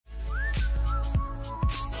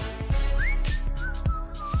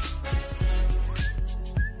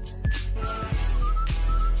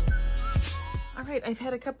right, I've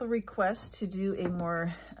had a couple of requests to do a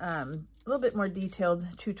more, a little bit more detailed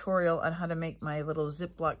tutorial on how to make my little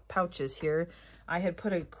Ziploc pouches here. I had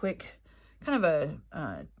put a quick kind of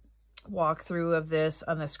a walkthrough of this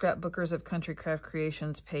on the Scrapbookers of Country Craft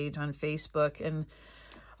Creations page on Facebook, and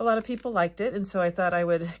a lot of people liked it, and so I thought I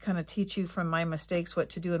would kind of teach you from my mistakes what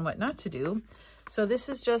to do and what not to do. So this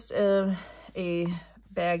is just a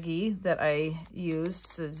baggie that I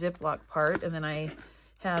used, the Ziploc part, and then I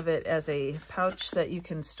have it as a pouch that you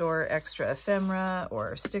can store extra ephemera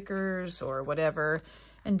or stickers or whatever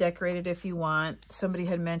and decorate it if you want. Somebody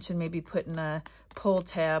had mentioned maybe putting a pull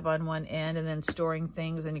tab on one end and then storing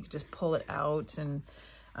things, and you can just pull it out, and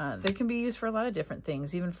they can be used for a lot of different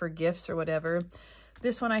things, even for gifts or whatever.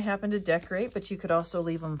 This one I happen to decorate, but you could also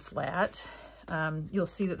leave them flat. You'll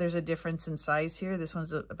see that there's a difference in size here. This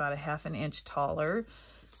one's about a ½ an inch taller.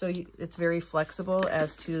 So it's very flexible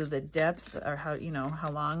as to the depth or how, you know,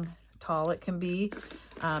 how long, tall it can be.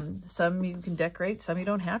 Some you can decorate, some you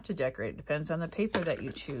don't have to decorate. It depends on the paper that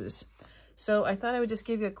you choose. So I thought I would just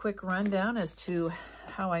give you a quick rundown as to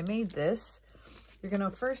how I made this. You're going to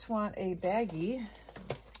first want a baggie,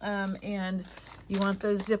 and you want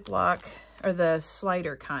the Ziploc or the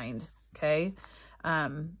slider kind, okay?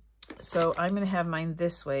 So I'm going to have mine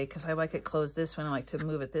this way because I like it closed this way. I like to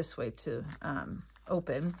move it this way to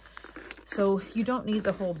open. So you don't need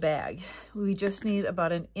the whole bag. We just need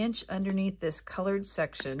about an inch underneath this colored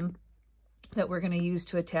section that we're going to use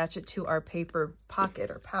to attach it to our paper pocket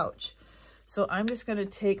or pouch. So I'm just going to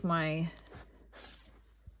take my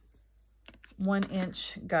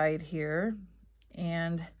 1-inch guide here,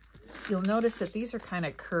 and you'll notice that these are kind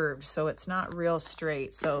of curved, so it's not real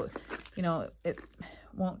straight. So, you know, it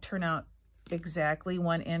won't turn out exactly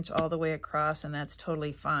 1 inch all the way across, and that's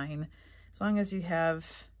totally fine. As long as you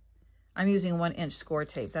have, I'm using 1-inch score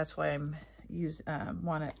tape. That's why I'm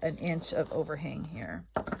want an inch of overhang here.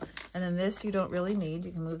 And then this you don't really need.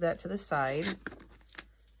 You can move that to the side.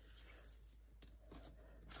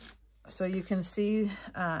 So you can see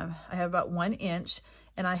I have about 1 inch,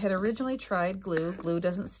 and I had originally tried glue. Glue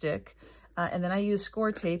doesn't stick. And then I used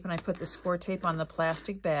score tape, and I put the score tape on the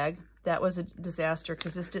plastic bag. That was a disaster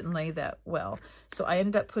because this didn't lay that well. So I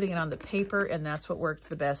ended up putting it on the paper, and that's what worked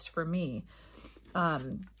the best for me.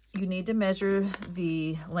 You need to measure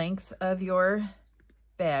the length of your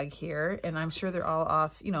bag here, and I'm sure they're all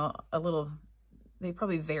off, you know, a little, they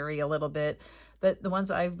probably vary a little bit, but the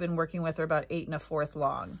ones I've been working with are about 8 1/4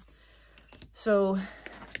 long. So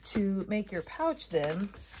to make your pouch then,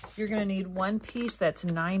 you're going to need one piece that's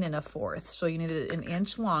 9 1/4. So you need it an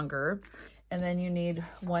inch longer. And then you need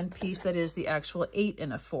one piece that is the actual 8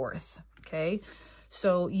 1/4. Okay.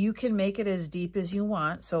 So you can make it as deep as you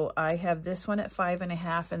want. So I have this one at 5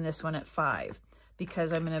 1/2 and this one at 5,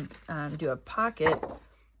 because I'm going to do a pocket.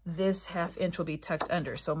 This ½ inch will be tucked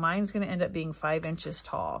under. So mine's going to end up being 5 inches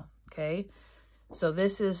tall. Okay. So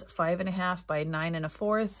this is 5 1/2 by 9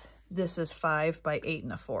 1/4. This is 5 by 8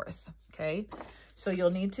 1/4. Okay. So you'll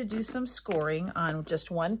need to do some scoring on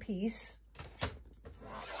just one piece,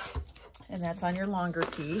 and that's on your longer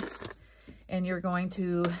piece. And you're going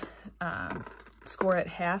to score it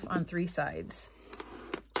half on 3 sides.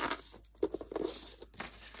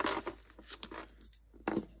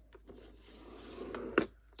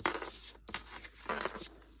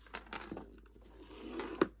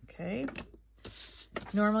 Okay.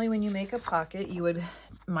 Normally when you make a pocket, you would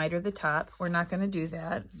miter the top. We're not going to do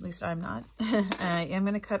that. At least I'm not. I am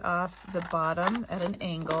going to cut off the bottom at an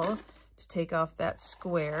angle to take off that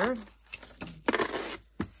square.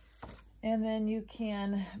 And then you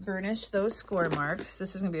can burnish those score marks.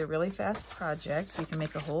 This is going to be a really fast project, so you can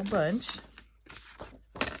make a whole bunch.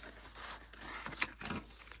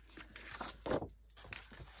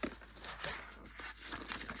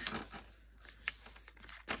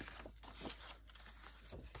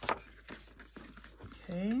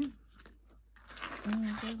 Okay. Oh,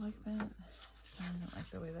 do I like that? I don't like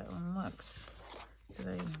the way that one looks. Did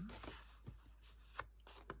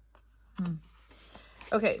I?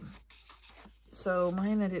 Okay. So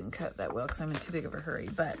mine I didn't cut that well because I'm in too big of a hurry.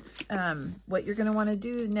 But what you're going to want to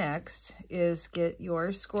do next is get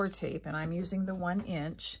your score tape, and I'm using the 1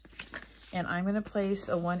 inch. And I'm going to place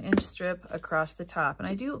a 1-inch strip across the top. And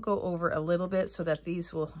I do go over a little bit so that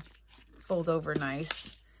these will fold over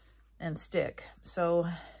nice and stick. So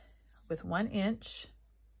with 1 inch,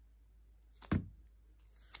 I'm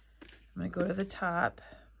going to go to the top,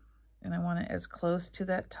 and I want it as close to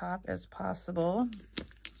that top as possible.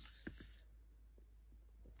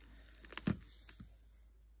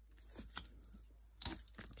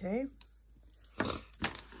 Okay.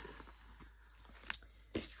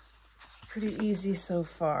 pretty easy so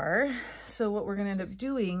far. So what we're gonna end up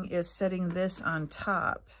doing is setting this on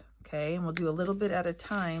top, okay? And we'll do a little bit at a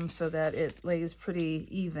time so that it lays pretty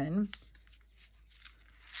even.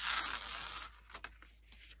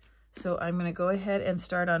 So I'm gonna go ahead and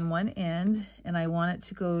start on one end, and I want it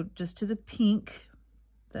to go just to the pink,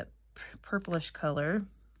 that purplish color.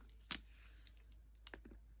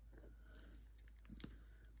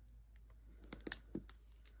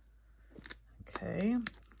 Okay.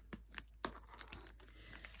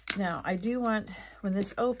 Now I do want, when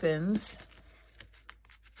this opens,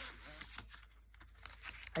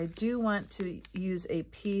 I do want to use a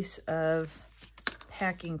piece of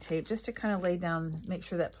packing tape just to kind of lay down, make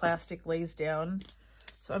sure that plastic lays down.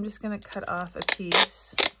 So I'm just going to cut off a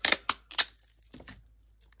piece.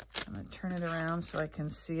 I'm going to turn it around so I can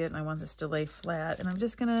see it, and I want this to lay flat. And I'm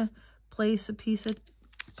just going to place a piece of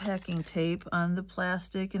packing tape on the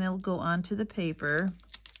plastic, and it'll go onto the paper.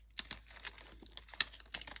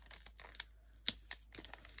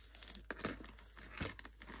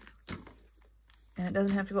 And it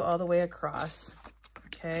doesn't have to go all the way across,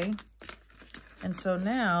 okay? And so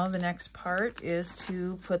now the next part is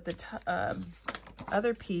to put the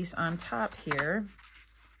other piece on top here,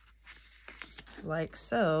 like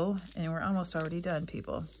so, and we're almost already done,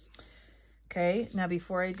 people. Okay, now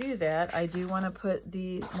before I do that, I do want to put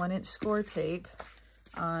the 1-inch score tape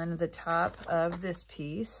on the top of this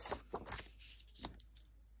piece.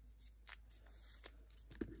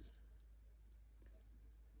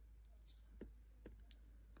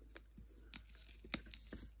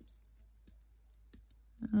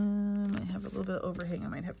 I have a little bit of overhang I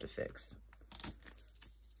might have to fix.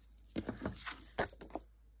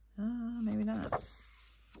 Maybe not.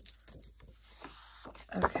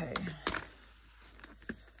 Okay.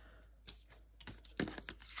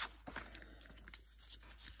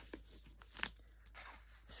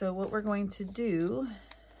 So what we're going to do,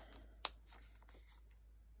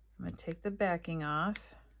 I'm going to take the backing off.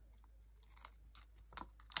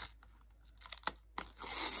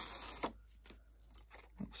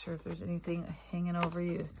 Make sure if there's anything hanging over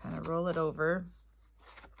you, kind of roll it over.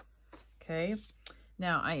 Okay.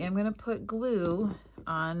 Now I am going to put glue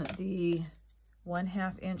on the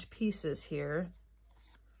 1/2 inch pieces here,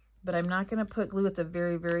 but I'm not going to put glue at the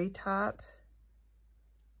very, very top.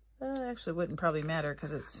 Actually, wouldn't probably matter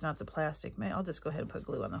because it's not the plastic. I'll just go ahead and put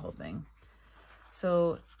glue on the whole thing.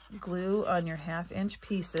 So glue on your 1/2 inch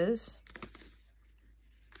pieces.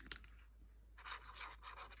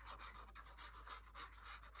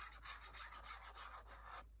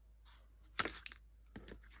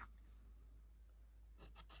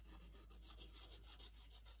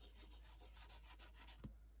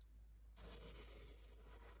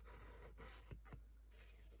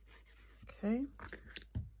 Okay.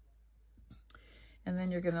 And then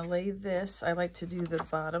you're going to lay this. I like to do the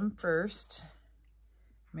bottom first.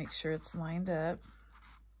 Make sure it's lined up.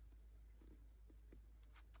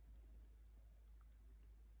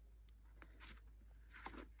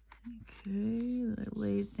 Okay, let it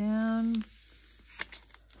lay down.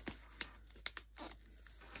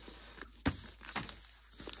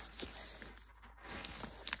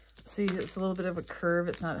 See, it's a little bit of a curve.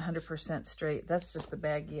 It's not 100% straight. That's just the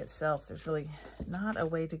Baggie itself. There's really not a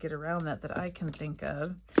way to get around that that I can think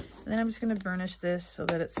of. And then I'm just going to burnish this so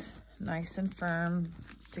that it's nice and firm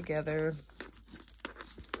together.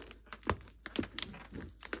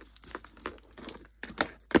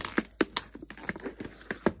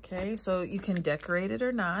 Okay, so you can decorate it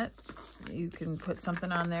or not. You can put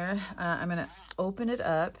something on there. I'm going to open it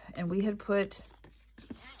up, and we had put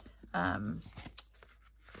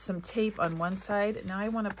some tape on one side. Now I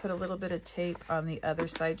want to put a little bit of tape on the other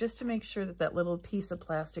side just to make sure that that little piece of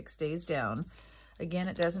plastic stays down. Again,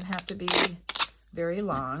 it doesn't have to be very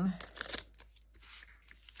long.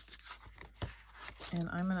 And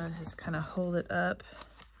I'm going to just kind of hold it up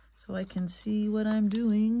so I can see what I'm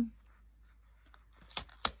doing.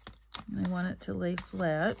 And I want it to lay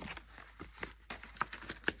flat.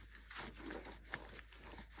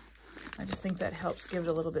 I just think that helps give it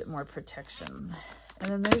a little bit more protection. And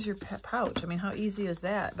then there's your pouch. I mean, how easy is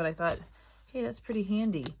that? But I thought, hey, that's pretty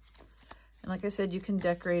handy. And like I said, you can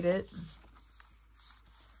decorate it.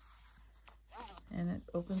 And it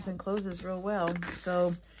opens and closes real well.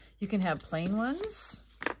 So you can have plain ones,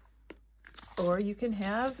 or you can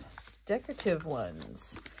have decorative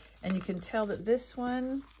ones. And you can tell that this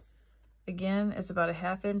one, again, is about a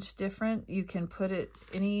 1/2 inch different. You can put it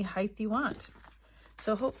any height you want.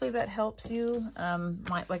 So hopefully that helps you.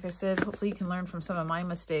 Like I said, hopefully you can learn from some of my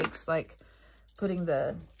mistakes, like putting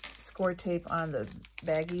the score tape on the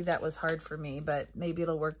Baggie. That was hard for me, but maybe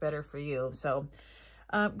it'll work better for you. So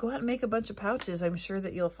go out and make a bunch of pouches. I'm sure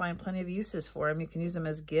that you'll find plenty of uses for them. You can use them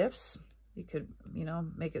as gifts. You could, you know,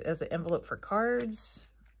 make it as an envelope for cards,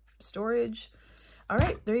 storage. All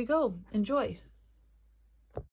right, there you go. Enjoy.